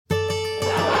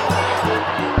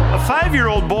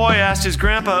5-year-old boy asked his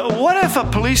grandpa, what if a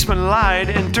policeman lied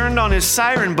and turned on his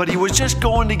siren, but he was just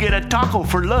going to get a taco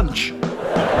for lunch?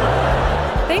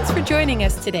 Thanks for joining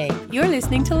us today. You're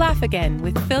listening to Laugh Again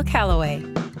with Phil Callaway.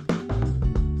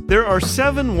 There are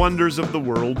 7 wonders of the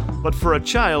world, but for a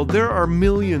child, there are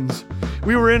millions.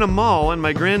 We were in a mall and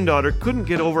my granddaughter couldn't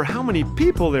get over how many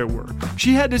people there were.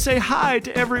 She had to say hi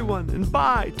to everyone and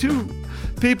bye, too.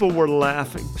 People were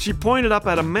laughing. She pointed up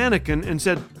at a mannequin and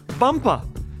said, Bumpa,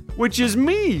 which is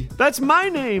me. That's my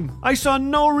name. I saw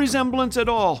no resemblance at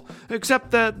all,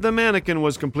 except that the mannequin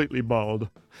was completely bald.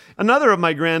 Another of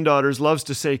my granddaughters loves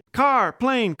to say, car,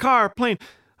 plane, car, plane.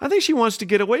 I think she wants to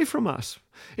get away from us.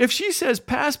 If she says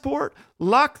passport,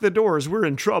 lock the doors, we're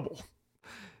in trouble.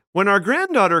 When our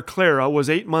granddaughter Clara was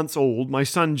 8 months old, my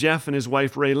son Jeff and his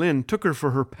wife Raylyn took her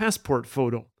for her passport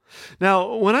photo.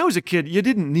 Now, when I was a kid, you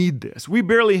didn't need this. We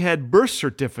barely had birth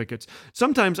certificates.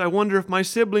 Sometimes I wonder if my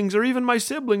siblings are even my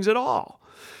siblings at all.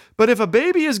 But if a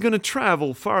baby is going to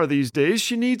travel far these days,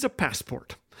 she needs a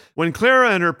passport. When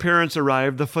Clara and her parents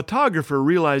arrived, the photographer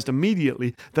realized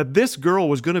immediately that this girl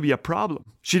was going to be a problem.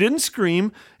 She didn't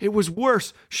scream. It was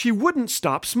worse. She wouldn't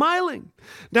stop smiling.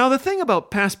 Now, the thing about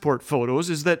passport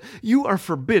photos is that you are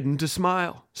forbidden to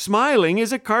smile. Smiling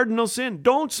is a cardinal sin.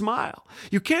 Don't smile.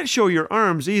 You can't show your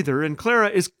arms either, and Clara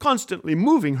is constantly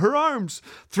moving her arms,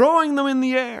 throwing them in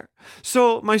the air.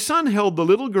 So my son held the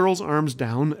little girl's arms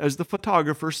down as the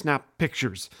photographer snapped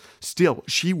pictures. Still,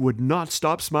 she would not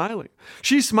stop smiling.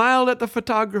 She smiled at the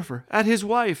photographer, at his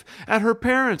wife, at her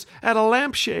parents, at a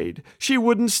lampshade. She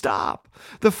wouldn't stop.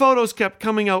 The photos kept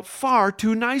coming out far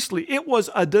too nicely. It was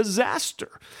a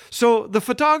disaster. So the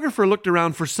photographer looked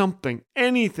around for something,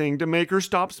 anything to make her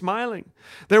stop smiling.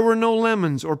 There were no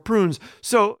lemons or prunes,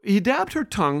 so he dabbed her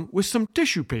tongue with some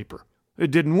tissue paper.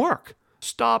 It didn't work.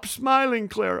 Stop smiling,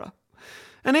 Clara.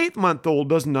 An 8-month-old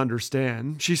doesn't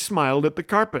understand. She smiled at the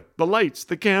carpet, the lights,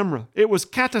 the camera. It was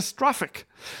catastrophic.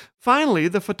 Finally,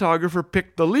 the photographer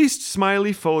picked the least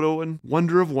smiley photo, and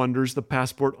wonder of wonders, the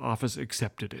passport office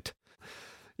accepted it.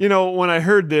 You know, when I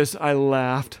heard this, I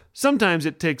laughed. Sometimes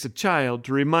it takes a child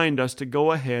to remind us to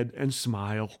go ahead and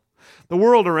smile. The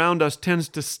world around us tends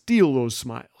to steal those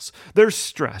smiles. There's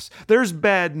stress, there's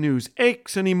bad news,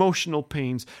 aches and emotional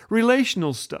pains,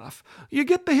 relational stuff. You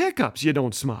get the hiccups, you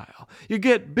don't smile. You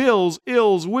get bills,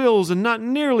 ills, wills, and not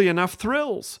nearly enough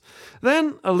thrills.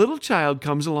 Then a little child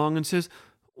comes along and says,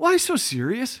 "Why so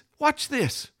serious? Watch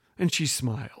this." And she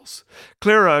smiles.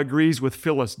 Clara agrees with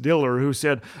Phyllis Diller, who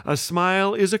said, "A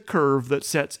smile is a curve that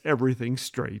sets everything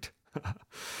straight."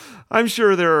 I'm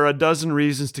sure there are a dozen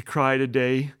reasons to cry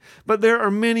today, but there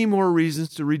are many more reasons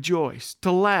to rejoice,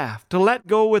 to laugh, to let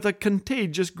go with a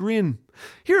contagious grin.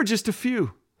 Here are just a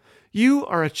few. You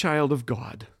are a child of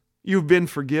God. You've been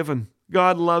forgiven.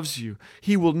 God loves you.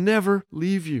 He will never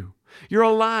leave you. You're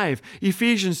alive.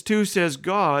 Ephesians 2 says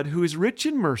God, who is rich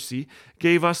in mercy,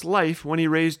 gave us life when he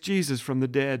raised Jesus from the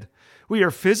dead. We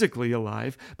are physically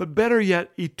alive, but better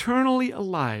yet, eternally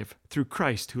alive through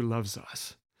Christ who loves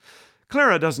us.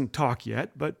 Clara doesn't talk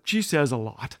yet, but she says a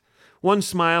lot. One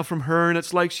smile from her, and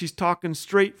it's like she's talking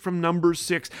straight from Numbers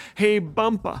 6. Hey,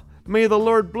 Bumpa, may the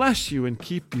Lord bless you and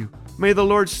keep you. May the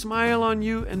Lord smile on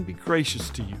you and be gracious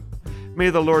to you. May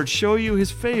the Lord show you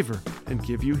his favor and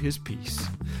give you his peace.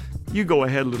 You go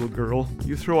ahead, little girl.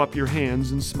 You throw up your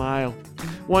hands and smile.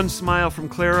 One smile from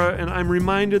Clara, and I'm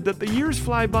reminded that the years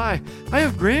fly by. I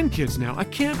have grandkids now. I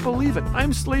can't believe it.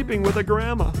 I'm sleeping with a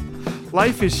grandma.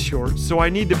 Life is short, so I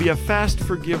need to be a fast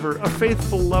forgiver, a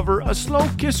faithful lover, a slow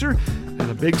kisser, and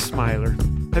a big smiler.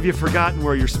 Have you forgotten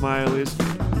where your smile is?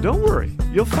 Don't worry,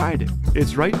 you'll find it.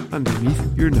 It's right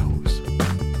underneath your nose.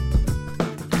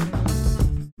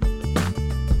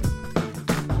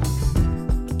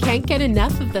 Can't get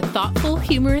enough of the thoughtful,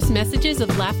 humorous messages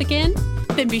of Laugh Again?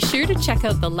 Then be sure to check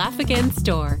out the Laugh Again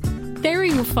store. There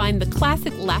you will find the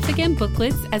classic Laugh Again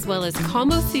booklets as well as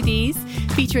combo CDs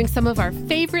featuring some of our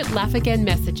favorite Laugh Again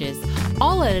messages,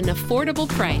 all at an affordable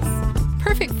price.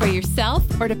 Perfect for yourself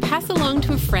or to pass along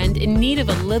to a friend in need of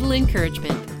a little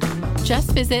encouragement.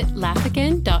 Just visit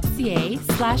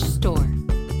laughagain.ca/store.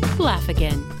 Laugh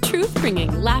Again, truth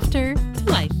bringing laughter to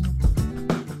life.